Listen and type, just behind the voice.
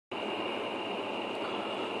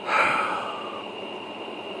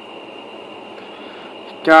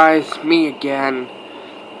Guys, me again.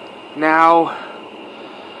 Now,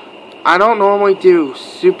 I don't normally do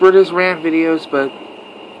super rant videos, but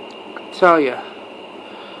I tell ya,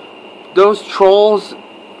 those trolls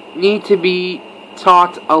need to be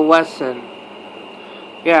taught a lesson.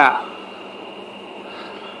 Yeah.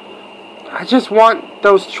 I just want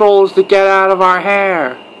those trolls to get out of our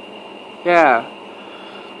hair. Yeah.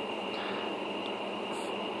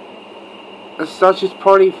 A Sausage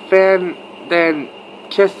Party fan then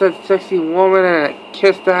kissed that sexy woman and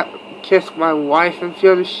kissed my wife and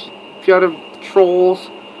a few other trolls.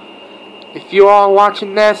 If you all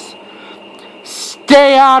watching this,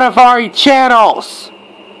 stay out of our channels.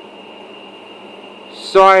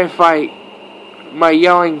 Sorry if my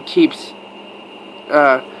yelling keeps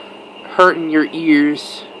hurting your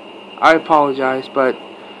ears. I apologize, but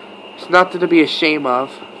it's nothing to be ashamed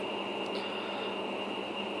of.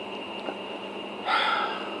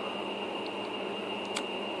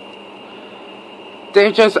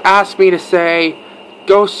 They just asked me to say,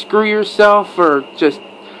 go screw yourself, or just,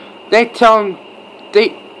 they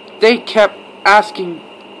kept asking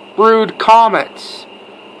rude comments.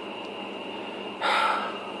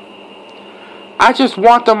 I just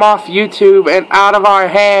want them off YouTube and out of our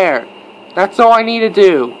hair. That's all I need to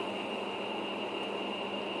do.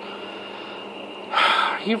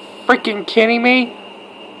 Are you freaking kidding me?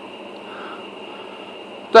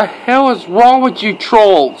 The hell is wrong with you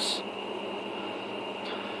trolls?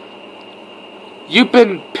 You've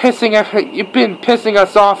been pissing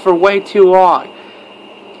us off for way too long.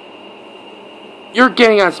 You're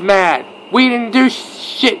getting us mad. We didn't do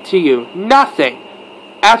shit to you. Nothing.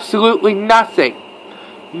 Absolutely nothing.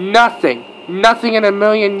 Nothing. Nothing in a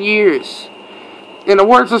million years. In the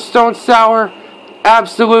words of Stone Sour,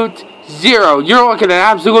 absolute zero. You're looking at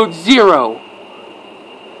absolute zero.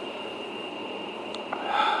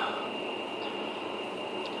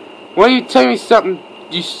 Why don't you tell me something,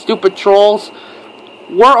 you stupid trolls?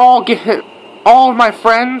 We're all of my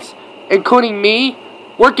friends, including me,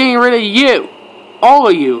 we're getting rid of you. All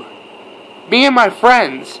of you. Me and my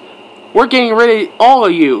friends, we're getting rid of all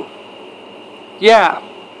of you. Yeah.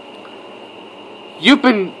 You've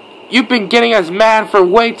been getting us mad for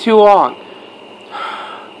way too long.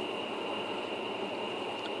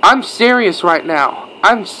 I'm serious right now.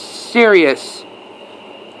 I'm serious.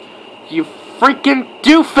 You freaking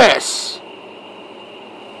doofus!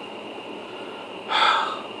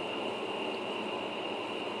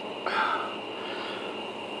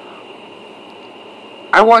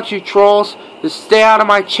 I want you trolls to stay out of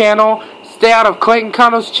my channel, stay out of Clayton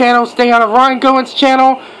Condo's channel, stay out of Ryan Gowen's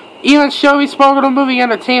channel, even Shelby Sparkle Movie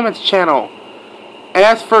Entertainment's channel. And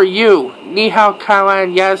as for you, Ni Hao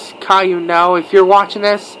Kailan, yes, Kai, you know, if you're watching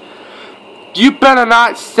this, you better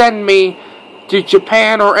not send me to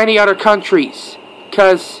Japan or any other countries,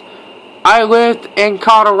 because I lived in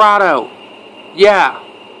Colorado. Yeah.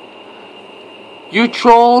 You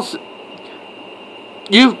trolls,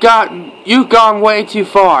 you've gone way too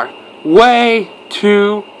far. Way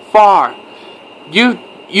too far.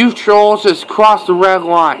 You trolls just crossed the red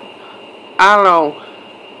line. I don't know.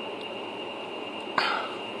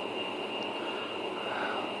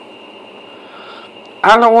 I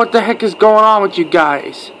don't know what the heck is going on with you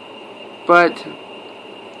guys. But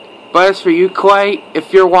as for you, Clay,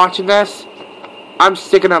 if you're watching this, I'm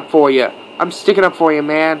sticking up for you. I'm sticking up for you,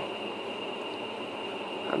 man.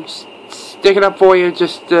 I'm sticking up for you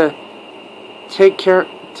just to take care,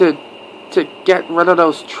 to get rid of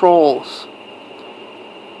those trolls.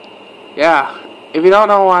 Yeah, if you don't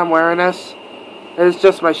know why I'm wearing this, it's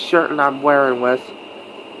just my shirt and I'm wearing with.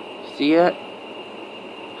 See it?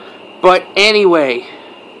 But anyway,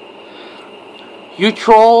 you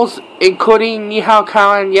trolls, including Ni Hao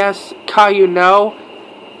Kailan, yes, Kai, you know,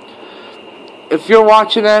 if you're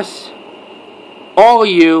watching this, all of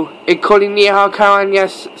you, including Ni Hao Kailan,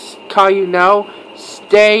 yes, Kai, you know,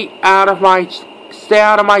 stay out of my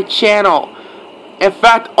channel. In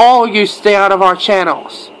fact, all of you stay out of our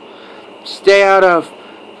channels. Stay out of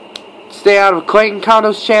Clayton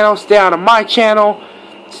Condo's channel, stay out of my channel,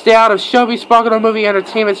 stay out of Shelby Sparkle Movie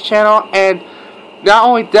Entertainment's channel, and not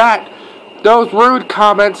only that, those rude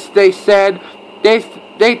comments they said,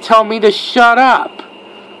 they tell me to shut up.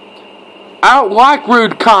 I don't like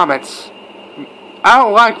rude comments. I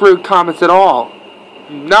don't like rude comments at all.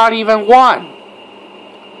 Not even one.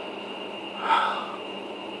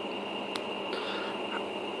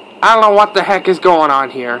 I don't know what the heck is going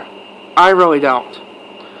on here. I really don't.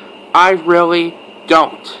 I really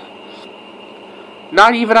don't.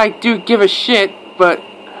 Not even I do give a shit, but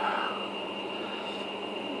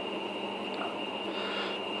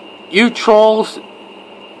you trolls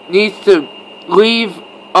need to leave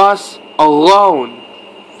us alone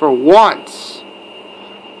for once.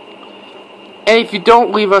 And if you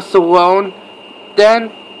don't leave us alone,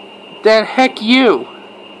 then heck you.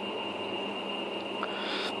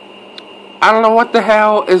 I don't know what the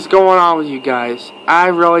hell is going on with you guys. I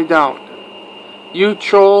really don't. You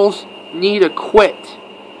trolls need to quit.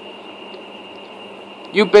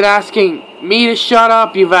 You've been asking me to shut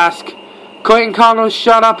up. You've asked Clayton Congo to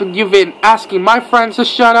shut up. And you've been asking my friends to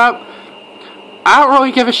shut up. I don't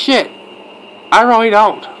really give a shit. I really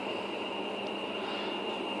don't.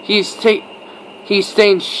 He's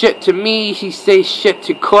saying shit to me. He says shit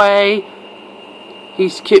to Clay. He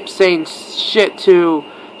keeps saying shit to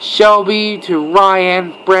Shelby, to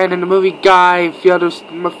Ryan, Brandon the movie guy, a few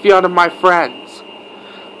other my friends.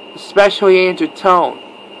 Especially Andrew Tone.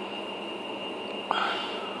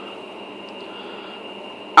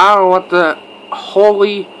 I don't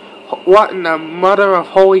know what in the mother of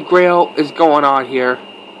holy grail is going on here.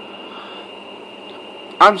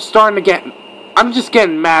 I'm just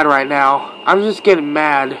getting mad right now. I'm just getting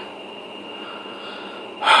mad.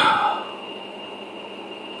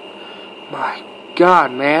 My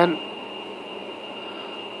God, man.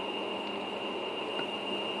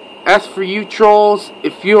 As for you trolls,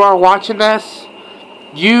 if you are watching this,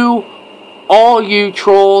 all you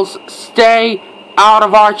trolls, stay out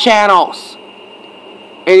of our channels.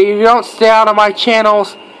 And if you don't stay out of my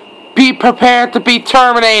channels, be prepared to be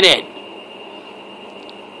terminated.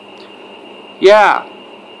 Yeah.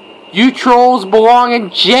 You trolls belong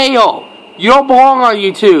in jail. You don't belong on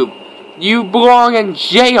YouTube. You belong in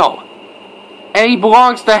jail. And he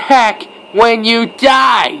belongs to heck when you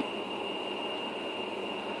die.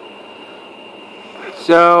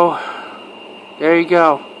 So, there you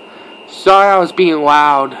go. Sorry I was being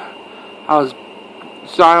loud.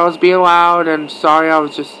 Sorry I was being loud, and sorry I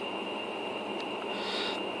was just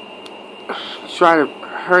trying to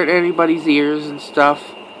hurt anybody's ears and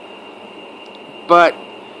stuff. But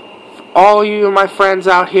for all you and my friends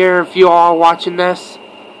out here, if you all are watching this,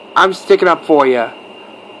 I'm sticking up for you.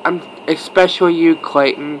 Especially you,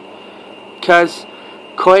 Clayton, because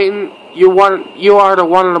Clayton, you are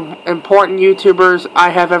one of the important YouTubers I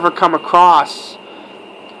have ever come across.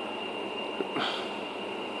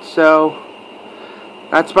 So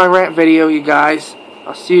that's my rant video, you guys.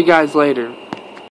 I'll see you guys later.